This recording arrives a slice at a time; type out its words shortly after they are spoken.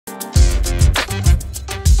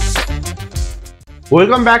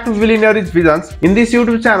Welcome back to Billionaires Visions. In this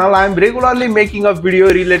YouTube channel, I am regularly making a video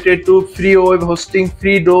related to free web hosting,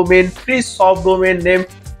 free domain, free subdomain name,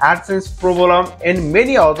 AdSense problem, and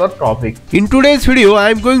many other topics. In today's video, I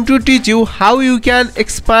am going to teach you how you can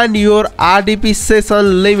expand your RDP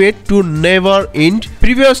session limit to never end.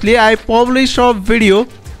 Previously, I published a video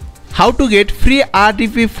how to get free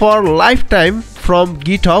RDP for lifetime from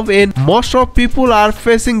GitHub, and most of people are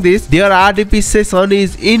facing this. Their RDP session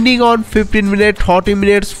is ending on 15 minutes, 30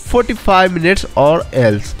 minutes, 45 minutes or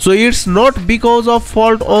else. So it's not because of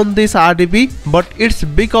fault on this RDP, but it's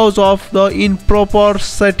because of the improper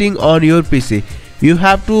setting on your PC. You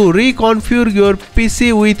have to reconfigure your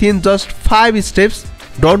PC within just 5 steps.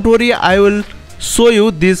 Don't worry, I will show you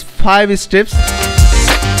these 5 steps.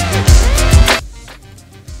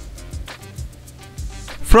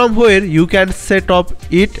 From where you can set up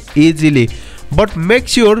it easily, but make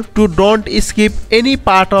sure to don't skip any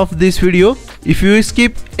part of this video. If you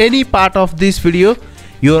skip any part of this video,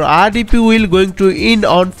 your RDP will going to end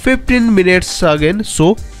on 15 minutes again.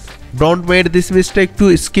 So don't make this mistake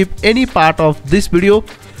to skip any part of this video.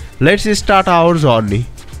 Let's start our journey.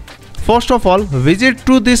 First of all, visit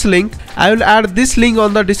to this link. I will add this link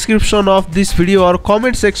on the description of this video or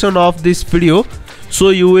comment section of this video, so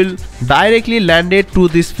you will directly land it to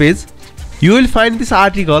this page. You will find this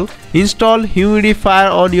article, install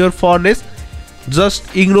humidifier on your furnace.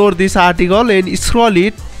 Just ignore this article and scroll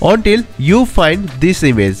it until you find this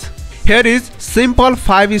image. Here is simple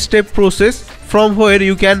 5-step process from where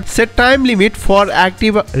you can set time limit for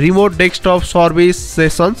active remote desktop service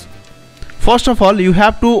sessions. First of all, you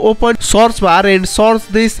have to open search bar and search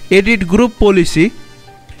this edit group policy.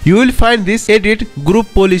 You will find this edit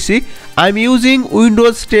group policy. I'm using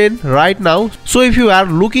Windows 10 right now, so if you are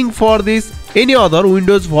looking for this any other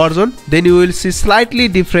Windows version, then you will see slightly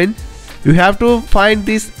different. You have to find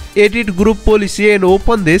this edit group policy and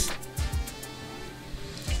open this.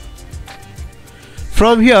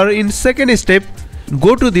 From here, in second step,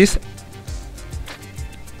 go to this.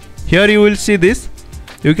 Here you will see this.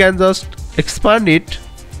 You can just expand it.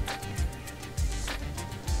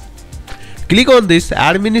 Click on this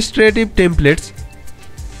administrative templates.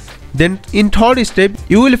 Then in third step,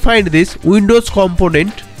 you will find this Windows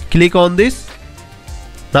component. Click on this.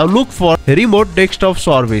 Now look for remote desktop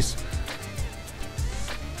service.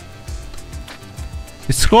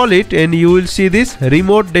 Scroll it and you will see this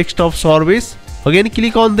remote desktop service. Again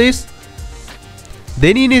click on this.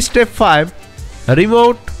 Then in step 5,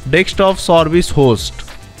 remote desktop service host.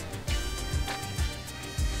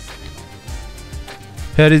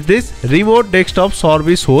 Here is this remote desktop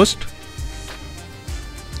service host.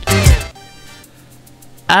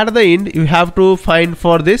 At the end, you have to find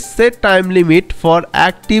for this set time limit for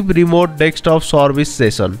active remote desktop service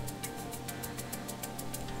session.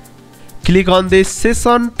 Click on this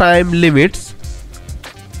session time limits.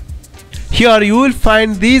 Here you will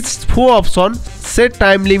find these 4 options: set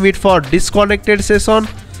time limit for disconnected session,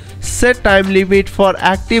 set time limit for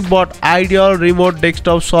active but ideal remote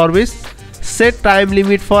desktop service, set time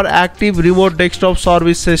limit for active remote desktop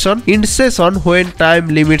service session, in session when time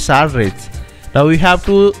limits are reached. Now we have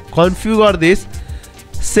to configure this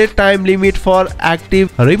set time limit for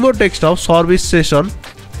active remote desktop service session.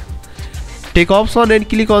 Take option and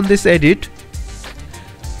click on this edit.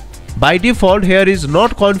 By default, here is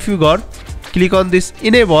not configured. Click on this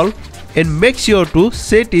enable and make sure to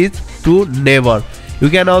set it to never. You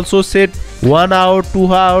can also set 1 hour,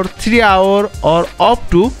 2 hour, 3 hour or up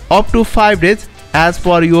to 5 days as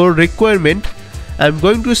per your requirement. I'm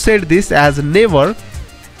going to set this as never.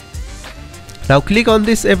 Now click on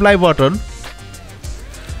this apply button.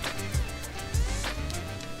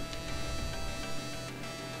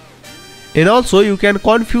 And also you can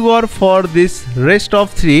configure for this rest of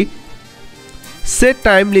 3. Set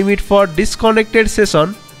time limit for disconnected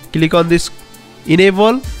session. Click on this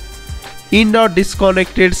enable in the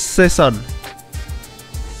disconnected session.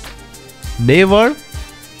 Never.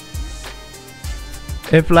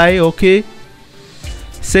 Apply OK.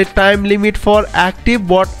 Set time limit for active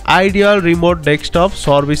but ideal remote desktop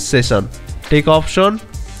service session. Take option.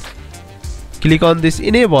 Click on this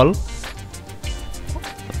enable.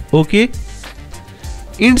 OK.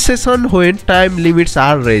 In session when time limits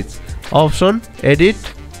are reached. Option edit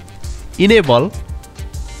enable.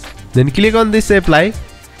 Then click on this apply.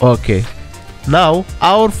 OK. Now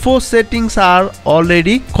our 4 settings are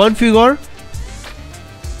already configured.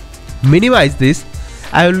 Minimize this.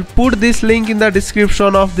 I will put this link in the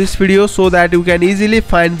description of this video so that you can easily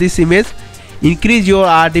find this image. Increase your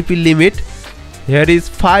RDP limit. Here is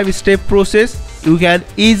 5-step process. You can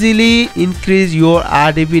easily increase your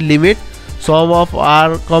RDP limit. some of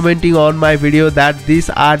are commenting on my video that this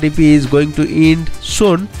RDP is going to end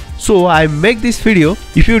soon, so I make this video.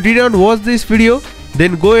 If you didn't watch this video,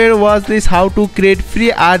 then go and watch this how to create free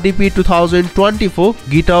RDP 2024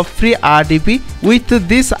 GitHub free RDP. With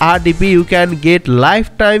this RDP you can get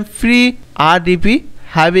lifetime free RDP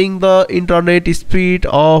having the internet speed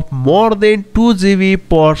of more than 2 GB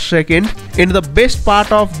per second. And the best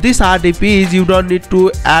part of this RDP is you don't need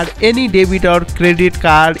to add any debit or credit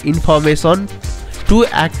card information to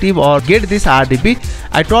active or get this RDP.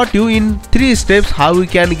 I taught you in 3 steps how you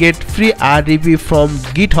can get free RDP from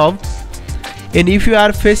GitHub. And if you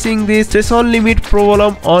are facing this session limit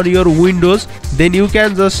problem on your Windows, then you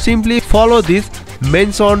can just simply follow this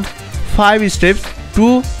mentioned 5 steps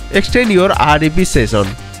to extend your RDP session.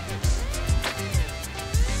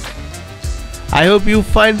 I hope you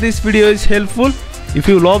find this video is helpful. If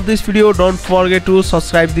you love this video, don't forget to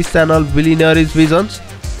subscribe this channel Billionaire's Visions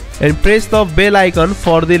and press the bell icon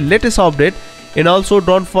for the latest update. And also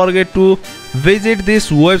don't forget to visit this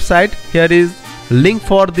website. Here is link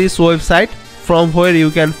for this website from where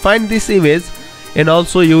you can find this image, and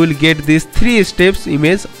also you will get this 3 steps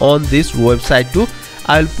image on this website too.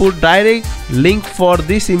 I'll put direct link for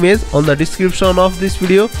this image on the description of this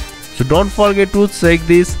video, so don't forget to check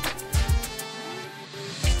this.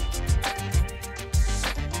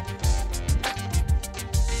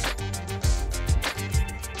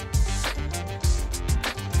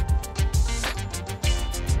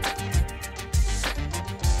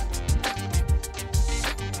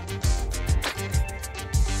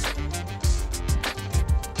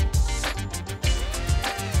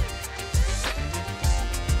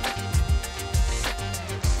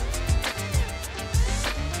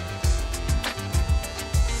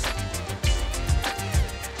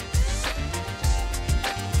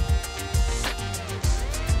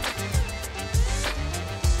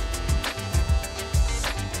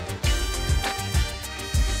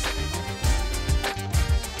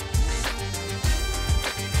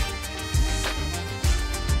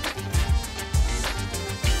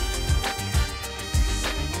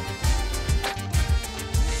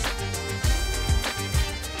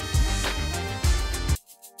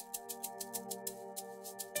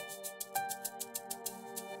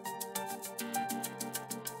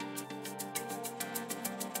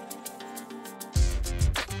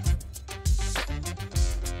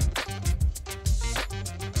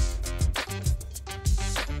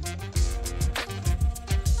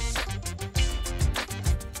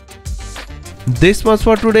 This much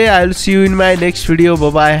for today. I will see you in my next video. Bye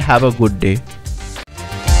bye. Have a good day.